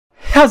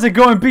How's it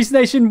going, Beast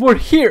Nation? We're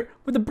here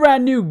with a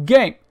brand new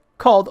game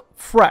called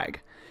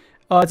FRAG.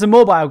 It's a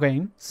mobile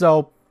game,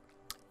 so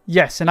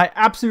yes, and I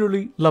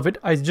absolutely love it.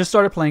 I just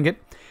started playing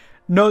it.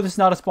 No, this is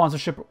not a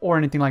sponsorship or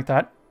anything like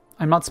that.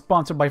 I'm not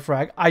sponsored by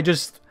FRAG. I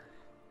just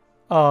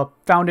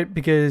found it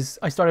because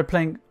I started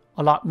playing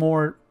a lot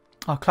more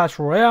Clash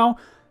Royale.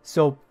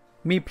 So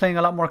me playing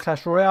a lot more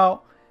Clash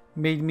Royale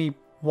made me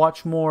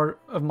watch more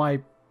of my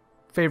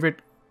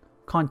favorite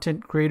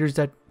content creators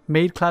that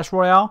made Clash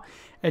Royale.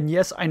 And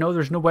yes, I know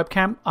there's no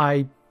webcam.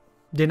 I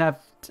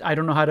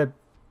don't know how to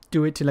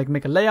do it to like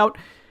make a layout.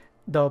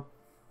 The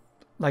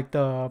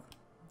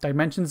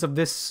dimensions of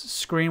this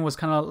screen was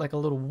kind of like a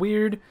little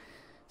weird,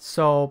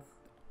 so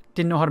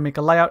didn't know how to make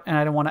a layout, and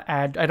I don't want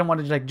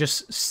to like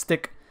just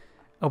stick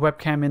a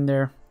webcam in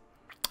there.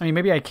 I mean,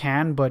 maybe I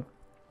can, but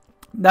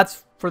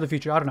that's for the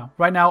future. I don't know.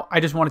 Right now, I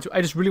just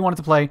really wanted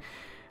to play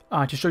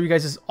to show you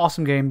guys this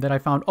awesome game that I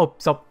found. Oh,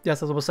 so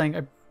yes, as I was saying,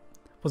 I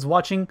was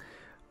watching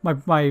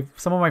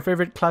some of my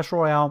favorite Clash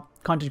Royale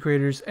content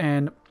creators,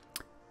 and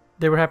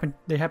they happened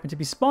to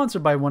be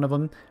sponsored by one of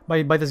them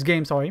by this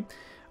game. Sorry,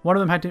 one of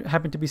them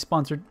happened to be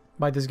sponsored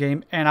by this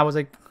game, and I was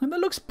like, that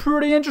looks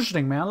pretty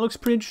interesting, man. It looks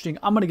pretty interesting.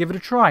 I'm gonna give it a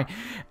try,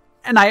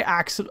 and I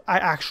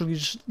actually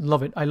just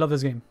love it. I love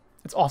this game.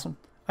 It's awesome.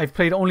 I've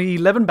played only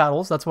 11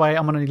 battles. That's why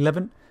I'm on an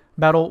 11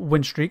 battle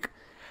win streak.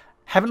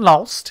 Haven't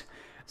lost,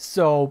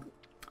 so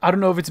I don't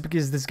know if it's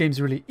because this game's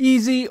really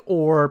easy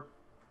or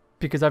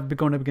because I've been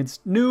going up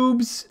against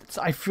noobs.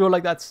 I feel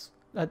like that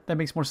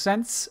makes more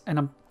sense, and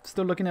I'm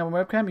still looking at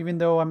my webcam, even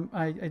though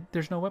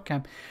there's no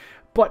webcam,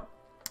 but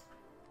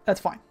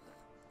that's fine.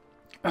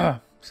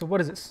 So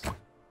what is this?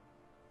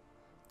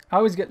 I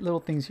always get little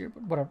things here,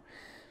 but whatever.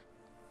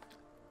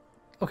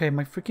 Okay,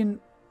 my freaking,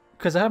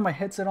 because I have my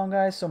headset on,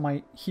 guys, so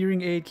my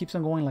hearing aid keeps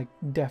on going like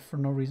deaf for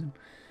no reason.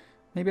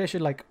 Maybe I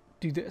should like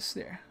do this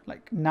there,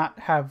 like not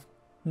have.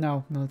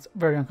 No, it's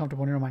very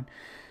uncomfortable. Never mind.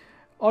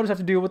 I'll just have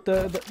to deal with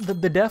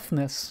the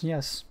deafness.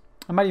 Yes,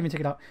 I might even take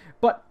it out.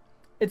 But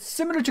it's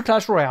similar to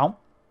Clash Royale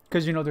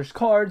because, you know, there's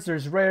cards,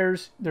 there's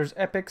rares, there's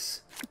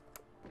epics.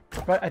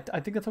 Right?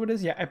 I think that's what it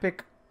is. Yeah,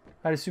 epic.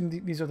 I assume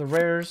these are the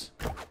rares.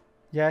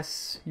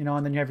 Yes, you know,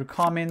 and then you have your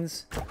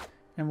commons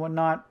and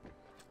whatnot.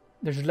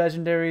 There's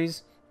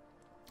legendaries.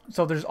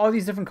 So there's all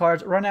these different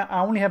cards. Right now, I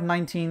only have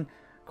 19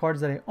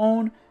 cards that I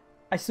own.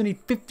 I still need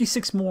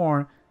 56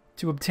 more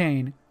to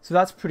obtain. So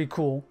that's pretty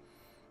cool.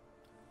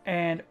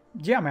 And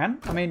yeah, man,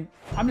 I mean,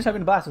 I'm just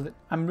having a blast with it.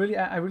 I really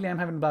am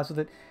having a blast with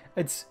it.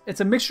 It's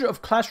a mixture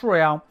of Clash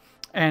Royale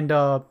and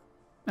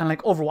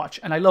like Overwatch,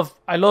 and I love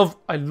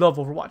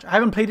Overwatch. I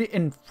haven't played it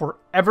in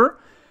forever,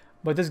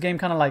 but this game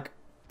kind of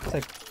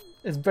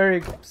it's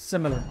very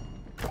similar.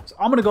 So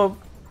I'm gonna go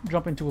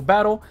jump into a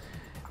battle,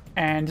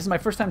 and this is my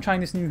first time trying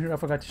this new hero. I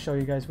forgot to show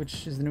you guys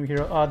which is the new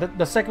hero.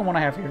 The second one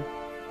I have here.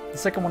 The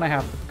second one I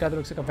have, the guy that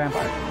looks like a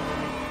vampire.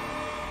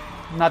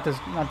 Not this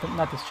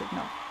chick,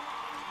 no.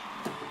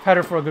 Had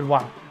her for a good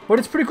while, but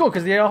it's pretty cool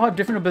because they all have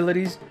different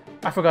abilities.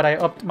 I forgot I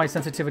upped my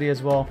sensitivity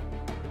as well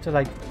to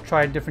like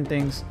try different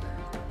things,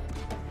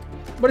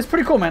 but it's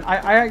pretty cool, man.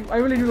 I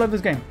really do love this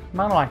game. I'm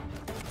not gonna lie.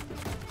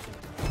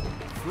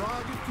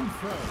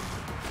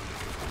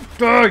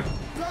 Dang!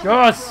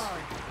 Yes.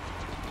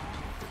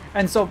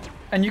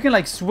 And you can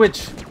like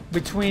switch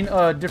between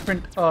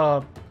different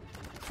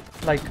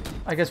like,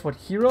 I guess what,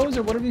 heroes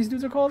or whatever these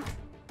dudes are called.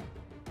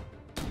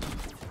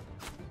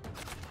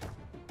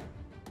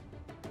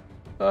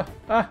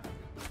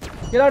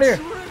 Get out of here!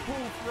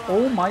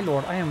 Oh my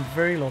lord, I am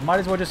very low.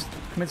 Might as well just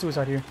commit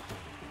suicide here.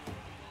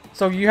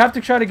 So you have to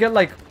try to get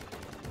like,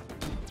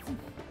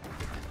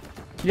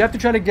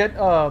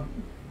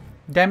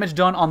 damage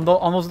done on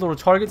those little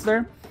targets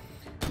there.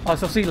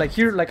 So see, like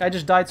here, like I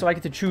just died, so I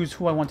get to choose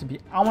who I want to be.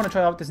 I want to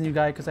try out this new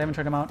guy because I haven't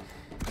tried him out.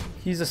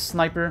 He's a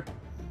sniper.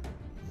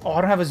 Oh,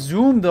 I don't have a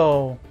zoom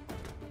though.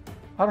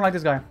 I don't like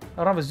this guy. I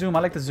don't have a zoom. I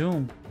like the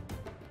zoom,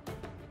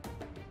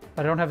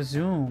 but I don't have a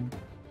zoom.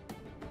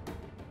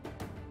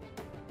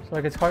 So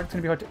like it's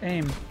gonna be hard to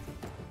aim.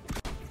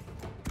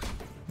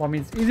 Well, I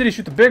mean, it's easy to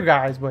shoot the big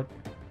guys, but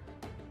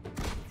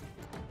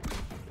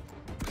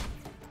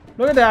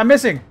look at that, I'm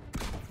missing.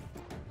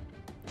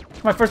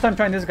 It's my first time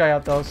trying this guy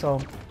out though, so.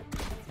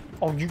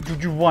 Oh,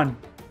 you won.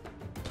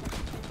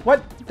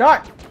 What?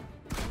 Die!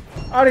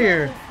 Out of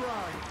here!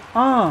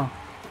 Oh,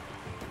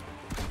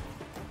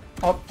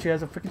 she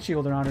has a freaking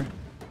shield around her.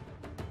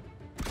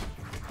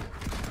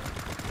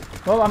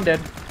 Well, I'm dead.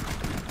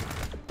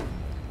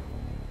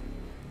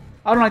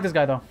 I don't like this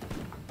guy though.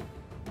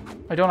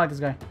 I don't like this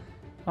guy.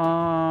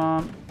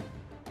 I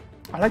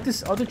like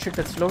this other chick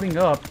that's loading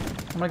up.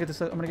 I'm gonna get this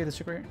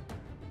chick right here.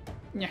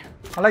 Yeah,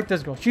 I like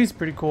this girl. She's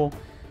pretty cool.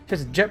 She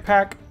has a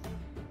jetpack,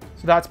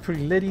 so that's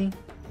pretty litty.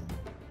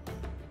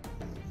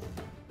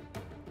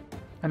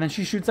 And then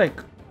she shoots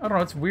like, I don't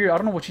know, it's weird. I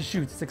don't know what she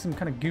shoots. It's like some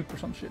kind of goop or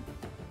some shit.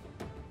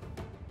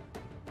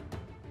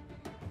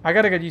 I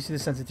gotta get used to the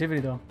sensitivity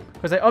though,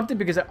 because I upped it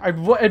because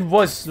it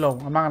was slow.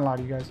 I'm not gonna lie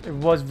to you guys. It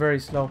was very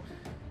slow.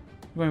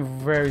 Going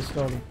very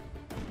slowly.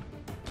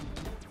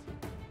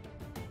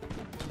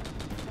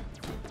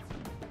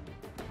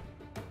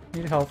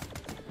 Need health.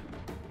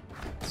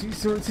 See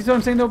what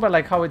I'm saying though about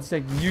like how it's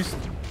like used.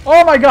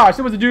 Oh my gosh,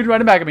 there was a dude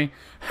right back at me.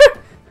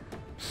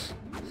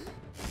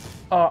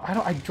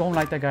 I don't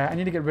like that guy. I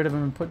need to get rid of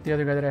him and put the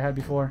other guy that I had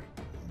before.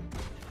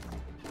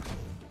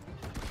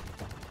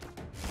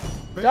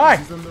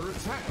 Die!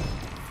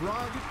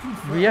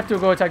 We have to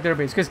go attack their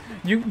base because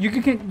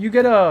you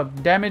get a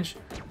damage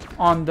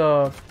on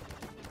the.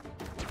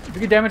 If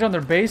you get damage on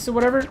their base or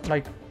whatever,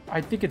 like I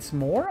think it's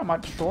more. I'm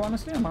not sure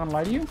honestly. I'm not gonna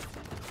lie to you.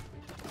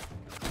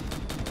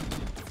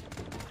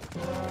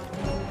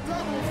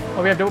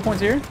 Oh, we have double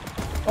points here.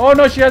 Oh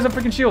no, she has a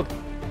freaking shield.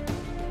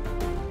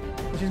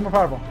 She's more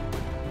powerful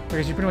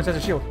because she pretty much has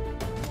a shield.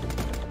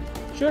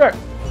 Shoot her!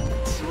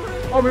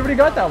 Oh, we already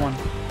got that one.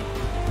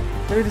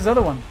 Look at this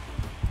other one.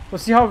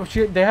 Let's see how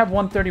they have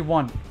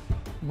 131.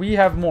 We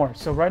have more.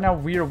 So right now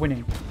we are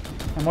winning.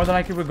 And more than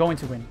likely we're going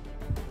to win.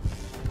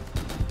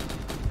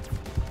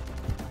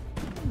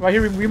 Right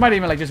here, we might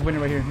even like just win it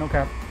right here. No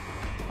cap.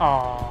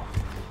 Aww.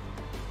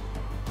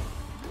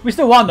 We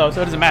still won though,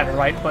 so it doesn't matter,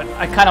 right? But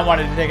I kind of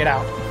wanted to take it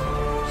out.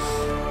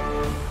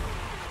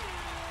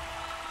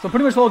 So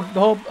pretty much the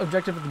whole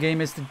objective of the game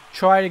is to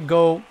try to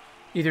go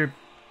either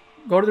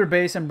go to their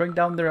base and bring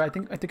down their I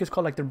think it's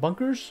called like their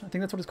bunkers. I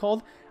think that's what it's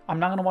called. I'm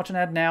not gonna watch an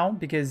ad now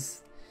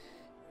because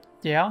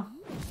yeah.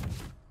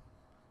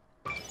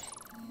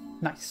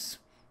 Nice.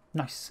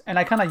 Nice. And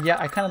I kinda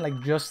like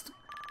just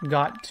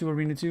got to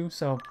Arena 2,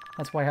 so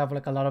that's why I have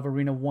like a lot of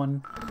Arena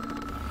 1.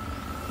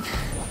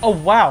 Oh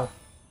wow.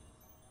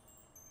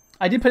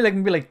 I did play like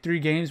maybe like 3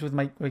 games with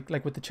my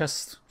like with the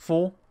chest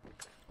full.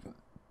 But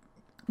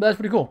that's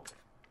pretty cool.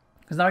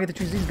 Because now I get to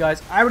choose these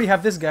guys. I already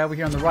have this guy over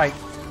here on the right.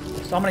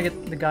 So I'm gonna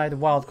get the guy, the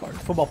wild card,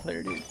 football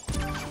player, dude.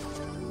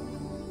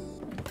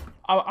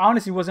 I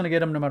honestly was gonna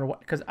get him no matter what,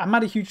 because I'm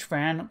not a huge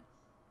fan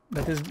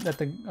that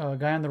the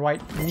guy on the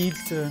right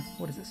needs to.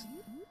 What is this?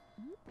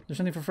 Is there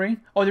something for free?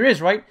 Oh, there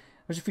is, right?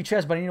 There's a free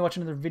chest, but I need to watch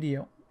another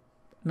video,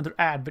 another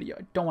ad video.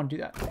 I don't want to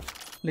do that,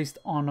 at least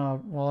on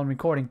while I'm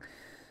recording.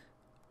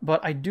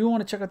 But I do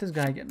want to check out this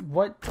guy again.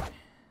 What?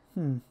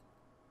 It's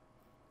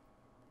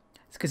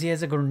because he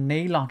has a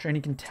grenade launcher and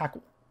he can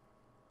tackle.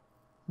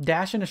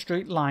 Dash in a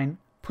straight line,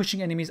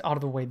 pushing enemies out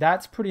of the way.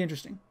 That's pretty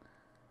interesting.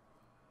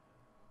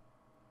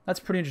 That's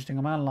pretty interesting,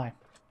 I'm not gonna lie.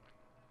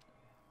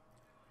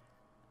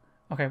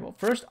 Okay, well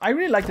first, I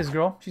really like this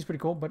girl. She's pretty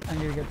cool, but I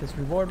need to get this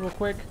reward real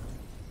quick.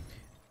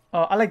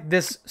 I like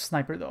this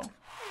sniper though.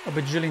 A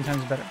bajillion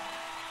times better.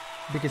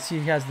 Because he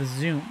has the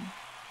zoom.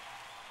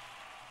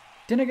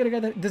 Didn't I get a guy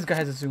that... This guy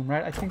has a zoom,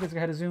 right? I think this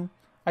guy had a zoom.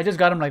 I just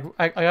got him like...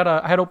 I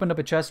had opened up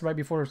a chest right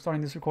before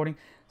starting this recording.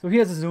 So he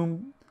has a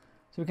zoom.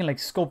 So we can like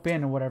scope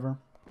in or whatever.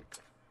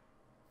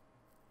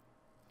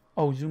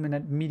 Oh, zoom in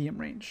at medium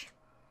range.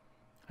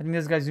 I think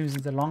this guy zooms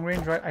into long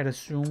range, right? I'd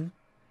assume.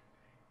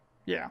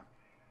 Yeah.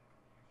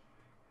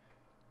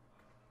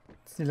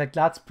 See, like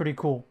that's pretty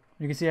cool.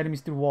 You can see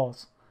enemies through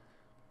walls.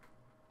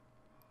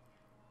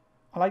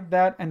 I like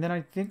that. And then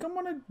I think I'm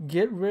gonna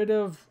get rid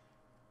of...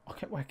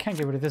 Okay, well I can't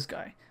get rid of this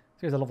guy.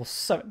 This guy's a level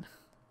 7.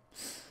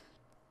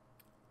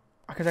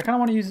 Because I kind of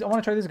want to use... I want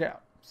to try this guy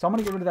out. So I'm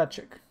gonna get rid of that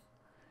chick.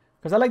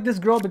 Because I like this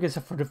girl because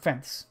of for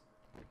defense.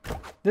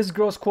 This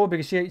girl's cool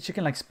because she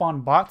can like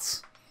spawn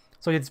bots.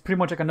 So it's pretty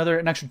much like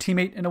an extra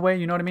teammate in a way,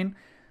 you know what I mean?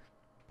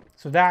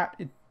 So that,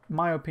 in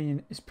my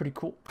opinion, is pretty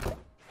cool.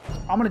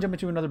 I'm going to jump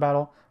into another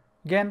battle.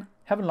 Again,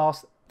 haven't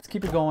lost. Let's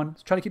keep it going.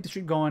 Let's try to keep the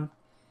streak going.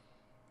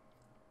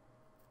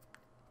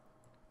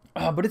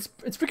 But it's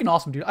freaking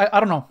awesome, dude.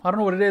 I don't know. I don't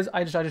know what it is.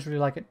 I just really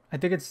like it. I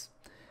think it's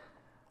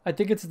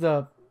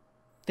the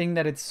thing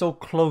that it's so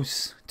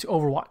close to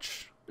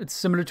Overwatch. It's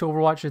similar to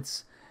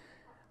Overwatch.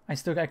 I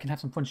can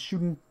have some fun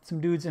shooting some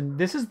dudes, and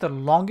this is the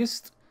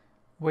longest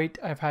wait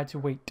I've had to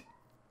wait.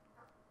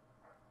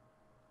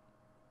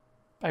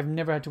 I've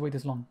never had to wait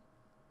this long.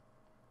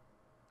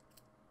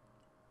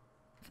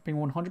 Being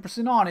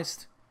 100%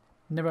 honest,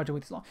 never had to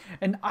wait this long.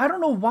 And I don't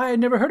know why I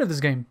never heard of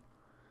this game.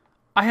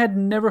 I had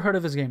never heard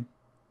of this game.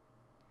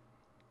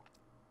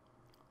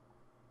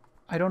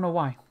 I don't know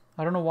why.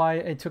 I don't know why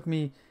it took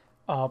me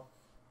to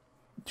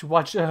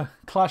watch a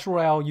Clash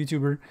Royale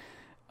YouTuber.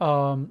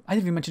 I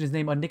didn't even mention his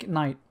name, Nick at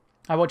Night.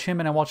 I watch him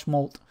and I watch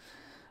Molt.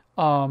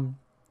 In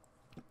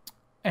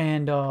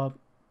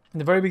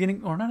the very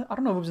beginning, or not, I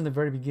don't know if it was in the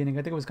very beginning.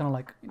 I think it was kind of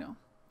like, you know,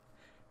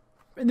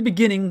 in the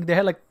beginning they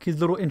had like his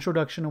little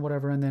introduction or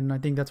whatever, and then I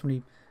think that's when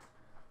he,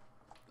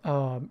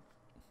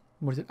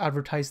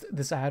 advertised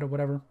this ad or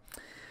whatever.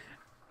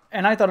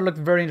 And I thought it looked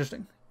very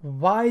interesting.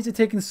 Why is it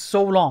taking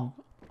so long?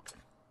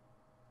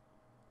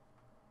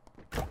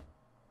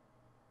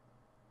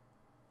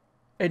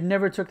 It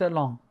never took that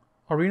long.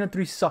 Arena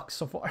 3 sucks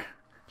so far.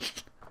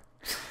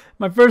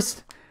 My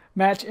first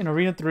match in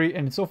Arena 3,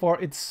 and so far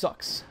it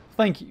sucks.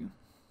 Thank you.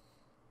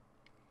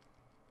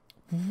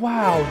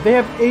 Wow, they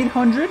have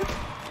 800? This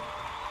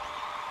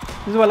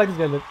is why I like this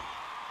guy look.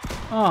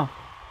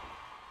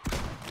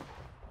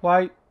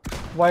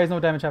 Why is no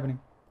damage happening?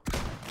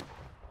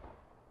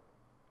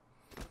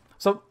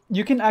 So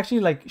you can actually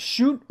like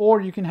shoot,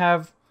 or you can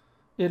have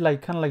it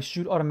like kind of like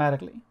shoot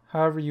automatically,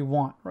 however you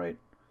want, right?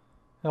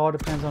 It all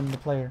depends on the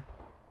player.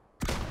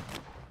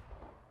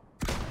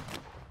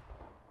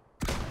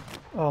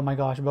 Oh my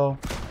gosh, bro.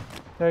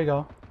 There you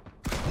go.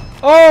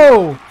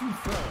 Oh!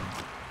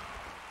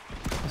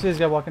 I see this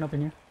guy walking up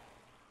in here.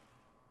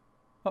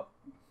 Oh.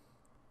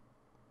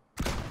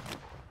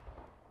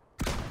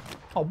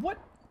 Oh, what?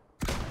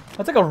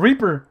 That's like a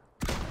Reaper.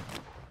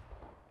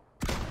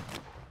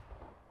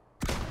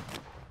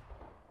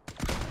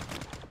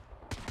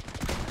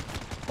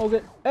 Oh,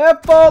 good.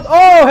 F-fold.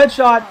 Oh,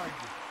 headshot.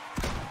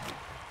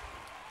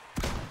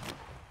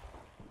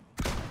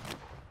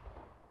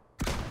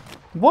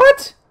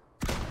 What?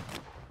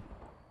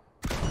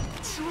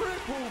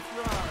 Triple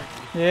frag.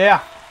 Yeah.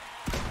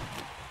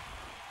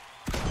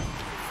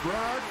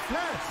 Frag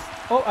test.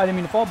 Oh, I didn't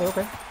mean to fall, but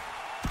okay.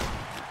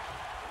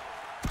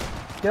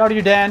 Get out of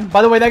here, Dan.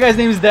 By the way, that guy's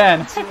name is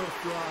Dan.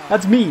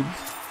 That's me.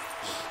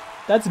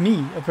 That's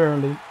me,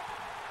 apparently.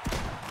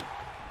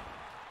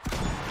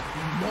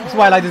 That's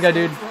why I like this guy,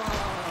 dude.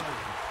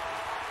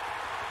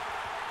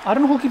 I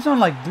don't know who keeps on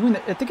like doing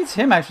that. I think it's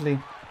him, actually.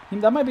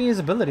 That might be his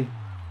ability.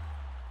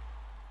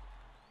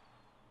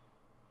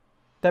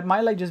 That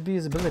might like just be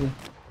his ability.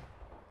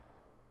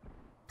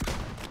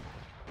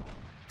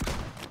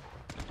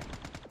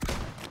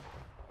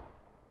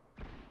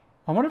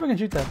 I wonder if I can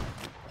shoot that.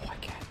 Oh, I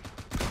can.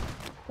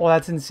 Oh,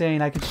 that's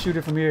insane. I can shoot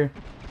it from here.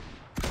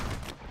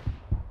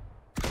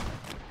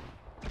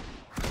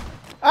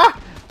 Ah!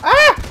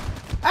 Ah!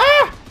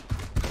 Ah!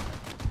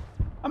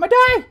 I'm gonna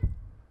die!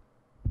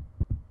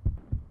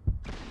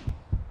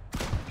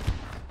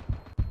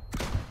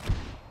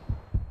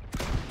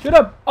 Shut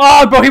up!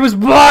 Oh, bro, he was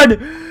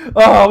blood! Oh,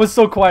 I was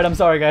so quiet. I'm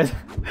sorry, guys.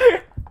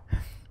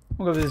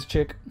 We'll go with this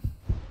chick.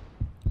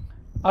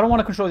 I don't want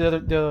to control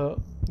the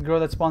girl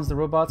that spawns the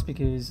robots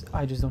because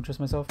I just don't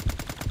trust myself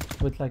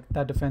with like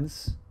that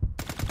defense.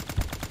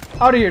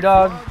 Out of here,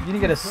 dog! You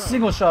didn't get a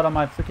single shot on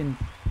my freaking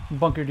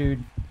bunker,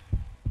 dude.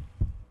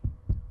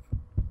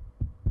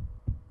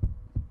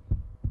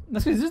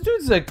 That's because this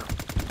dude's like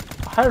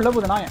a higher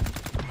level than I am.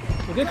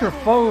 Look at her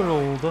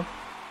photo.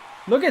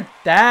 Look at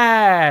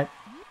that.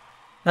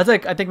 That's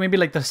like, I think maybe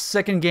like the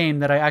second game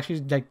that I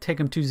actually like take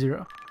him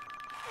 2-0.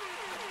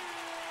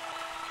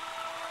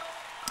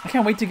 I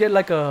can't wait to get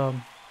like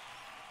an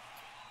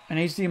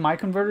HDMI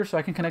converter so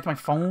I can connect my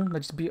phone.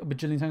 That'd just be a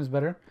bajillion times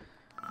better.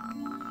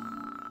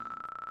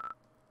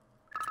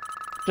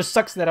 Just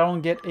sucks that I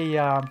don't get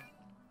a,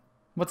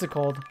 what's it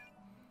called?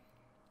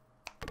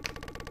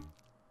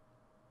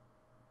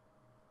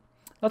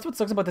 That's what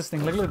sucks about this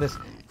thing. Like, look at this.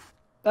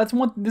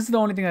 This is the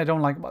only thing I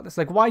don't like about this.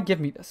 Like, why give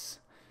me this?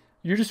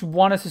 You just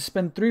want us to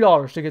spend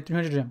 $3 to get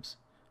 300 gems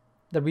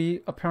that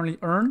we apparently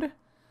earned.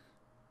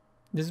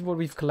 This is what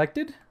we've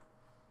collected.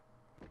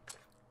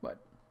 What?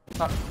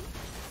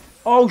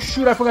 Oh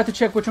shoot! I forgot to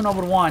check which one I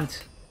would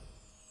want.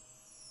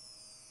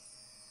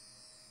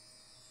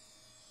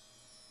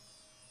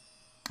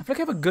 I feel like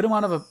I have a good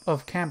amount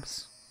of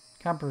campers,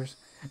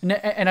 and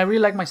I really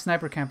like my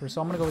sniper camper,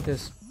 so I'm gonna go with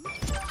this.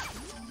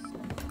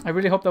 I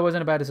really hope that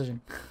wasn't a bad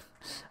decision.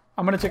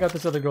 I'm gonna check out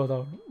this other girl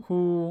though.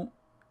 Who?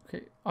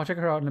 Okay, I'll check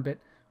her out in a bit.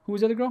 Who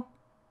is the other girl?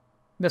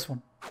 This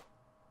one.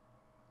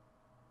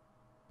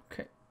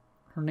 Okay.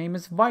 Her name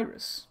is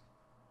Virus.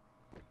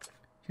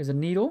 She has a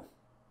needle.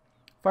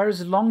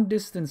 Fires long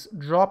distance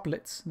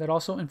droplets that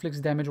also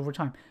inflicts damage over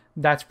time.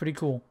 That's pretty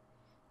cool.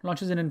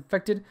 Launches an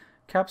infected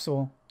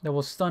capsule that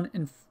will stun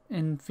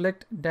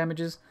inflict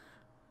damages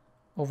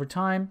over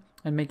time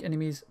and make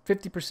enemies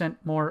 50%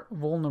 more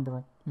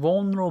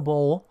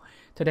vulnerable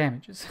to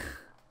damages.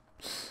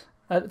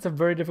 That's a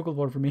very difficult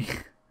word for me.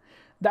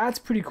 That's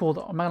pretty cool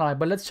though, I'm not gonna lie,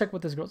 but let's check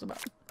what this girl's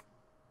about.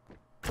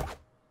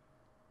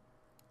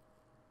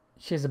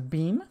 She has a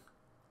beam.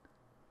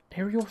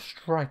 Aerial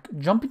strike.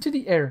 Jump into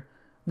the air,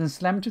 then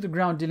slam into the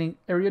ground, dealing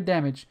area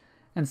damage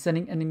and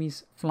sending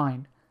enemies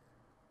flying.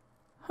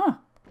 Huh.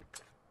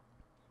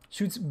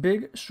 Shoots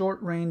big,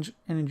 short-range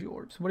energy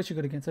orbs. What is she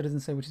good against? That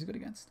doesn't say what she's good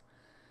against.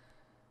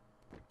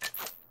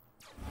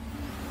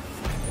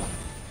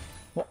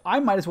 Well, I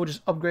might as well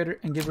just upgrade her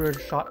and give her a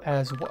shot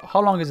as well.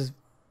 How long is this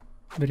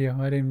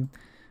video? I didn't...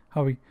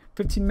 How are we?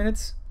 15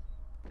 minutes?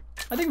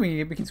 I think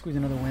we can squeeze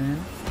another win in.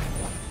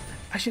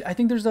 Actually, I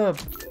think there's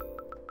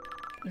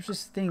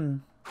this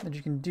thing that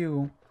you can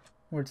do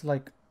where it's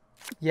like,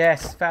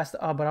 yes, fast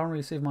up, but I don't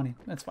really save money.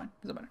 That's fine.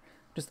 Doesn't matter.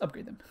 Just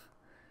upgrade them.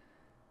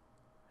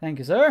 Thank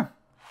you, sir.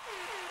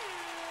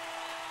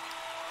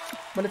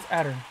 But let's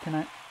add her. Can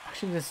I...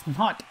 Actually, let's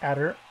not add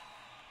her.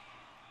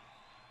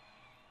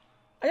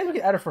 I guess we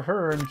could add her for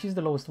her. I mean, she's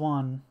the lowest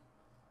one.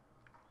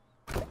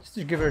 Just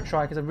to give her a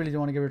try, because I really do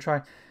want to give her a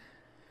try.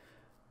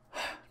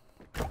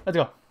 Let's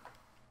go.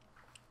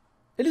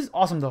 It is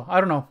awesome, though. I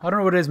don't know. I don't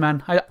know what it is,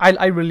 man.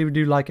 I really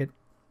do like it.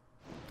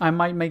 I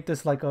might make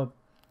this like a...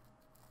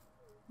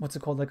 What's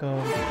it called? Like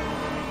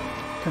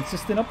a...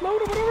 consistent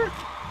upload or whatever?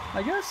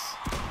 I guess.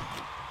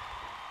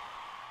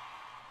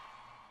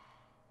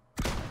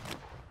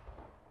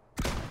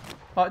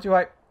 Oh, too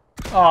high.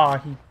 Oh,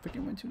 he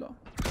freaking went too low.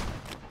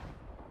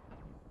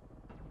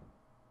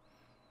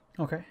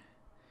 Okay.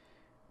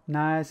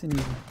 Nice and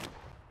easy.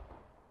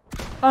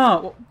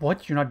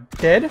 What? You're not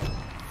dead?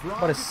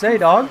 Frog What to say,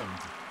 dog?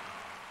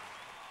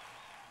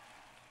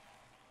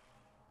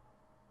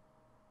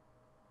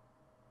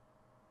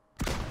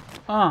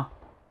 confirmed.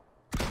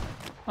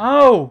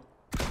 Oh!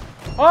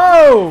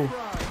 Oh!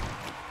 Frag.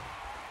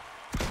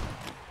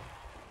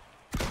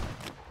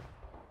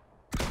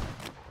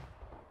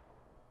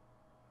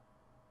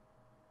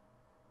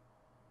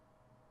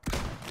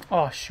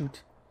 Oh,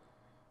 shoot.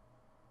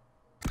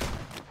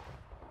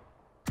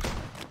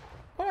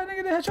 What? I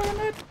didn't get a headshot on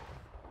that?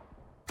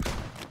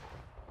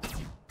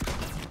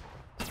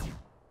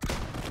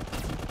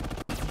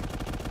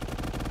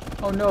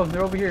 Oh no,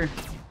 they're over here.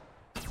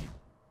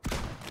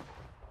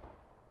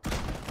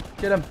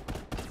 Get him.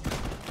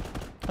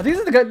 I think this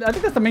is the guy. I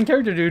think that's the main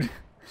character, dude.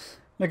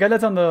 The guy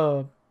that's on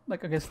the,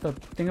 like, I guess the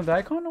thing of the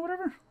icon or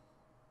whatever.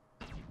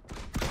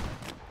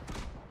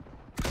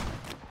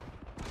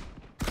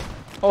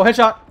 Oh,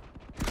 headshot.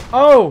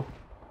 Oh.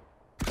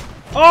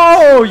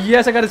 Oh,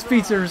 yes, I got his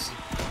features.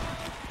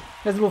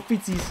 His little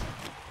feetsies.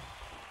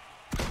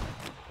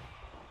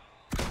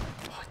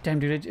 Oh, damn,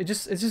 dude,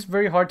 it's just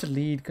very hard to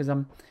lead because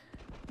I'm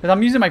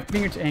using my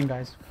finger to aim,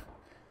 guys.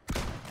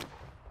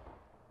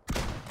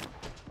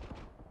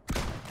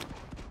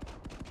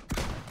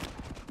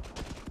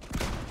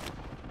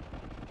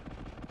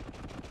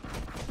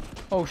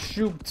 Oh,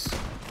 shoot.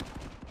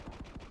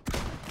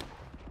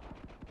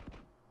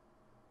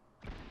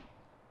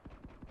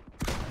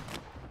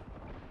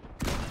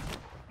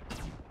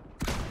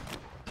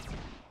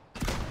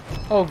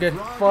 Oh, get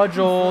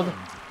fudged.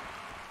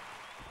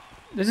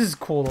 This is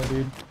cool, though,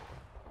 dude.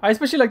 I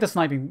especially like the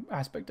sniping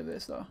aspect of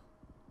this, though.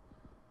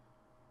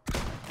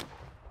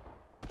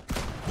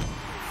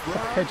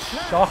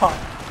 Headshot.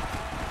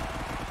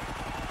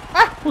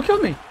 Ah! Who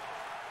killed me?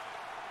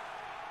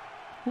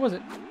 Who was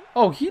it?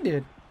 Oh, he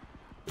did.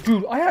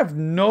 Dude, I have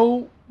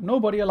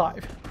nobody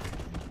alive.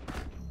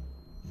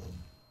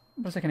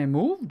 What a second, I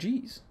move?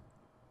 Jeez.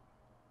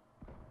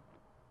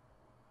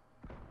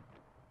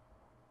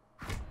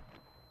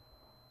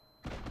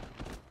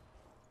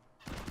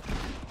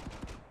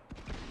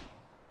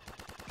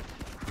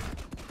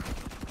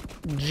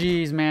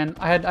 Jeez, man.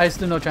 I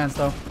still no chance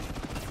though.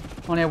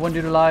 Only have one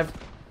dude alive.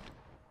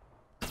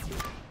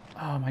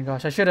 Oh my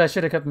gosh, I should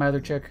have kept my other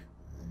chick.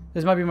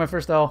 This might be my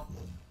first L.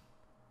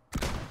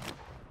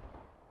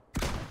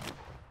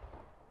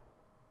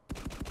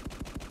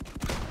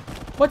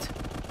 What?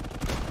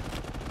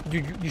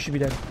 You should be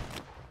dead.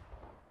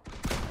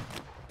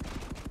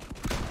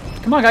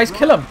 Come on, guys,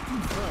 kill him.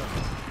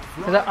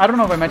 'Cause I don't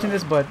know if I mentioned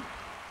this, but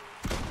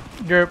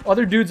your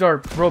other dudes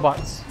are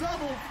robots,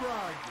 Double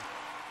frag.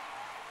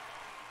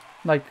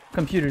 like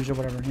computers or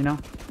whatever, you know.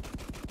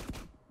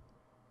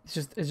 It's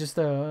just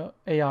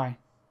AI.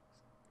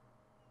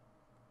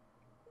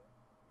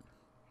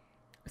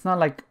 It's not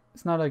like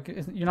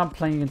you're not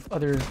playing against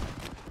other.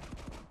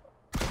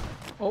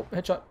 Oh,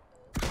 headshot.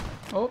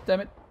 Oh,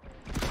 damn it.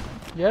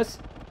 Yes.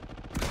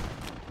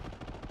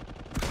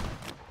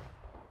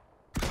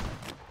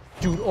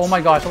 Dude, oh my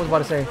gosh, I was about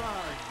to say.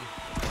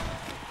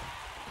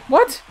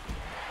 What?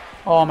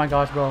 Oh my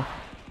gosh, bro.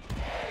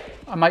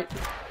 I might.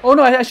 Oh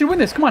no, I should win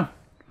this. Come on.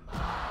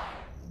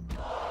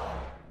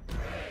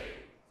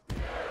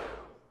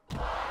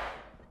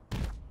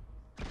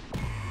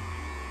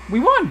 We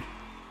won!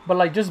 But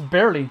like just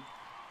barely.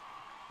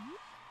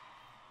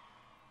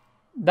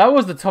 That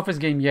was the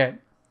toughest game yet.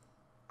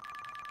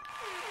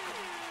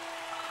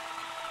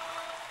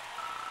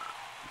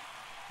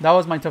 That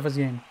was my toughest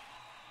game.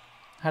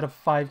 I had a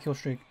 5 kill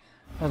streak.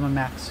 That was my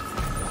max.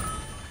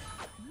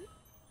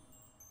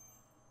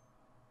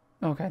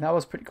 Okay, that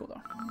was pretty cool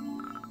though.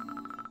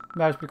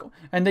 That was pretty cool.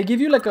 And they give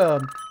you like a...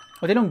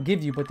 Well, they don't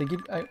give you, but they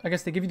give... I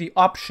guess they give you the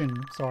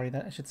option. Sorry,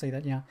 that I should say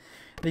that, yeah.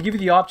 They give you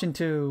the option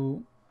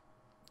to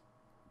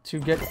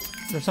get...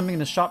 There's something in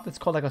the shop that's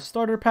called like a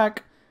starter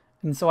pack.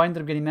 And so I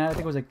ended up getting that. I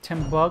think it was like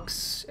 10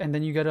 bucks. And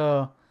then you get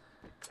a...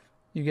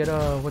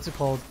 What's it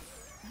called?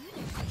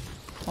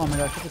 Oh my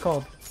gosh, what's it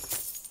called?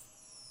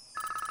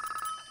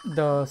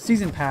 The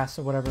season pass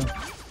or whatever.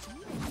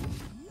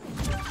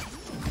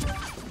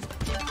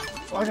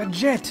 Oh, I got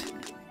Jet.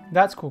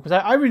 That's cool because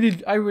I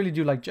really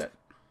do like Jet.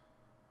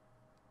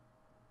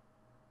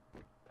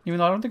 Even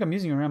though I don't think I'm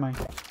using her, am I?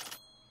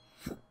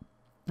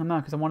 I'm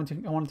not because I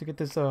wanted to get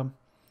this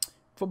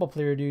football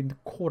player, dude, the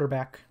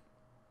quarterback.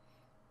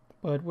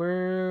 But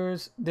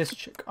where's this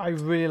chick? I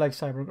really like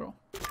Cybergirl.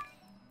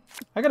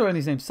 I gotta learn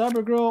these names: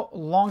 Cybergirl,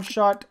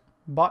 Longshot,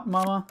 Bot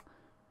Mama.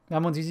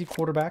 That one's easy,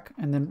 quarterback,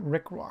 and then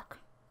Rick Rock.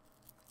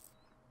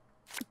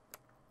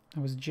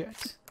 That was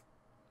Jet.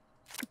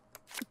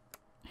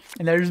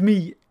 And there's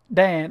me,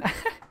 Dan.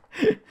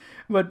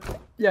 But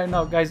yeah,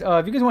 no, guys.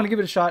 If you guys want to give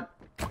it a shot,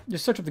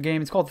 just search up the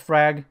game. It's called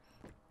FRAG.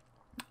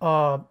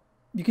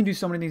 You can do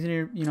so many things in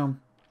here. You know,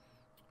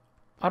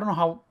 I don't know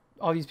how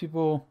all these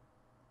people.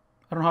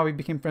 I don't know how we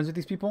became friends with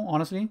these people.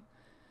 Honestly,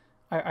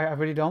 I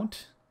really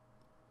don't.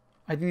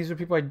 I think these are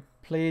people I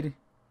played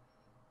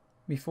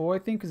before. I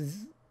think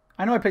because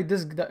I know I played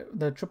this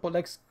the Triple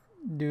X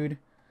dude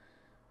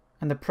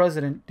and the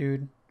President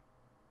dude.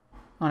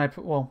 And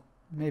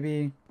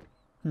Maybe,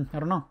 I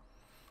don't know.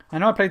 I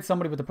know I played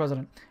somebody with the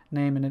president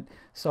name in it.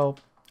 So,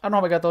 I don't know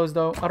how I got those,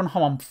 though. I don't know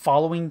how I'm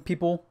following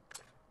people,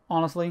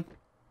 honestly.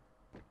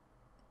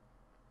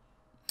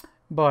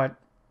 But,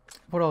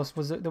 what else?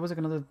 There was like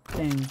another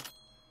thing.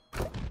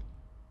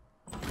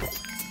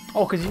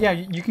 Oh, because, yeah,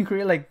 you can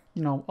create, like,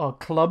 you know, a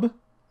club.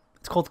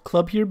 It's called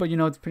club here, but, you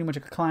know, it's pretty much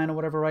like a clan or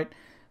whatever, right?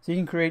 So you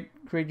can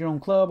create your own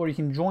club, or you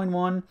can join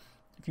one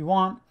if you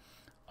want.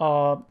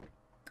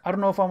 I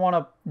don't know if I want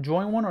to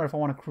join one or if I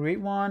want to create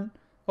one.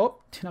 Oh,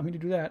 did not mean to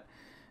do that.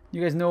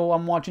 You guys know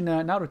I'm watching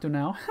Naruto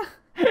now.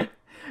 I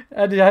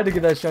had to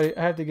give that a try.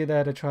 I had to give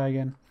that a try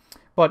again.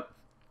 But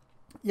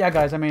yeah,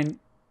 guys, I mean,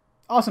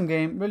 awesome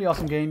game, really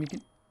awesome game. You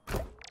can,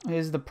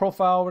 here's the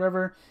profile,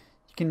 whatever.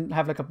 You can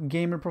have like a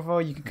gamer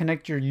profile. You can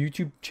connect your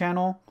YouTube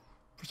channel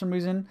for some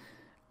reason,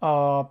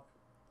 an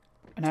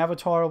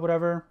avatar or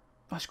whatever.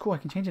 That's cool. I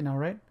can change it now,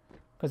 right?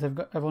 Because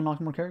I've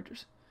unlocked more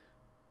characters.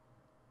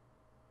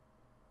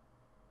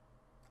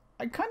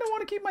 I kind of want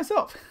to keep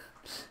myself.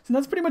 So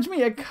that's pretty much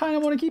me. I kind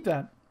of want to keep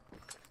that.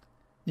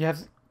 You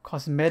have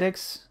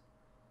cosmetics.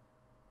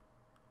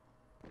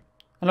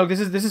 And look, this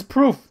is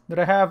proof that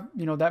I have,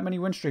 you know, that many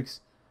win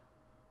streaks.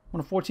 1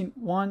 of 14.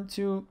 1,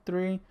 2,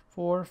 3,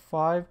 4,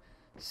 5,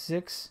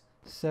 6,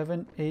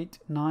 7, 8,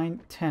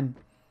 9, 10.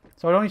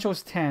 So it only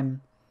shows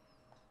 10.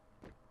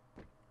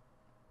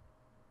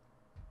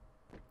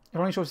 It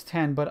only shows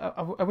 10, but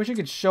I wish I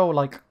could show,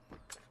 like,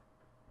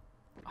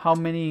 how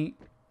many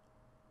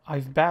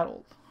I've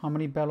battled. How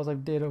many battles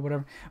I've did or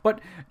whatever. But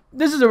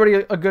this is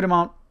already a good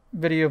amount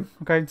video.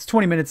 Okay, it's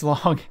 20 minutes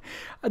long.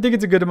 I think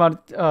it's a good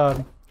amount,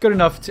 good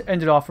enough to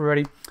end it off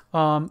already. If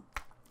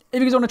you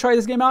guys want to try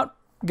this game out,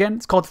 again,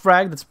 it's called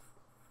FRAG. It's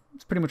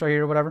pretty much right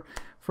here or whatever.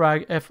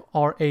 FRAG,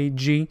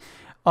 F-R-A-G.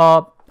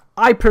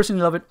 I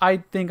personally love it. I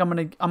think I'm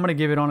gonna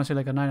give it honestly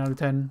like a 9 out of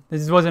 10.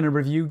 This wasn't a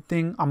review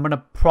thing. I'm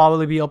gonna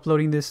probably be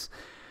uploading this,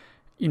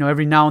 you know,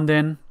 every now and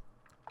then.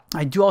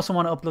 I do also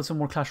want to upload some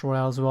more Clash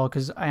Royale as well,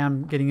 because I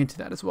am getting into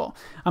that as well.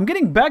 I'm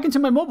getting back into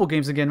my mobile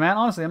games again, man.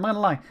 Honestly, I'm not gonna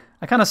lie.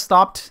 I kind of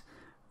stopped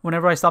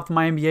whenever I stopped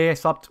my NBA. I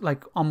stopped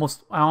like I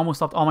almost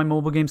stopped all my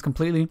mobile games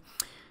completely.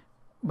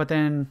 But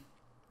then,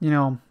 you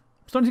know, I'm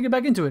starting to get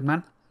back into it,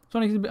 man.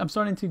 I'm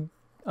starting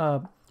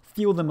to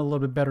feel them a little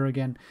bit better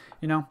again.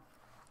 You know,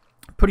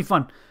 pretty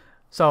fun.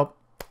 So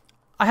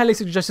I highly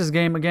suggest this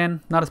game again.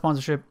 Not a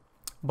sponsorship,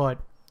 but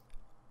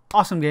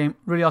awesome game,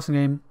 really awesome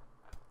game.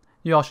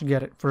 You all should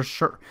get it for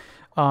sure.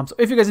 So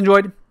if you guys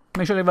enjoyed,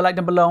 make sure to leave a like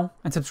down below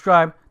and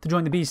subscribe to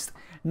join the Beast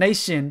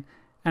Nation.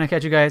 And I'll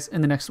catch you guys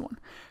in the next one.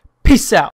 Peace out.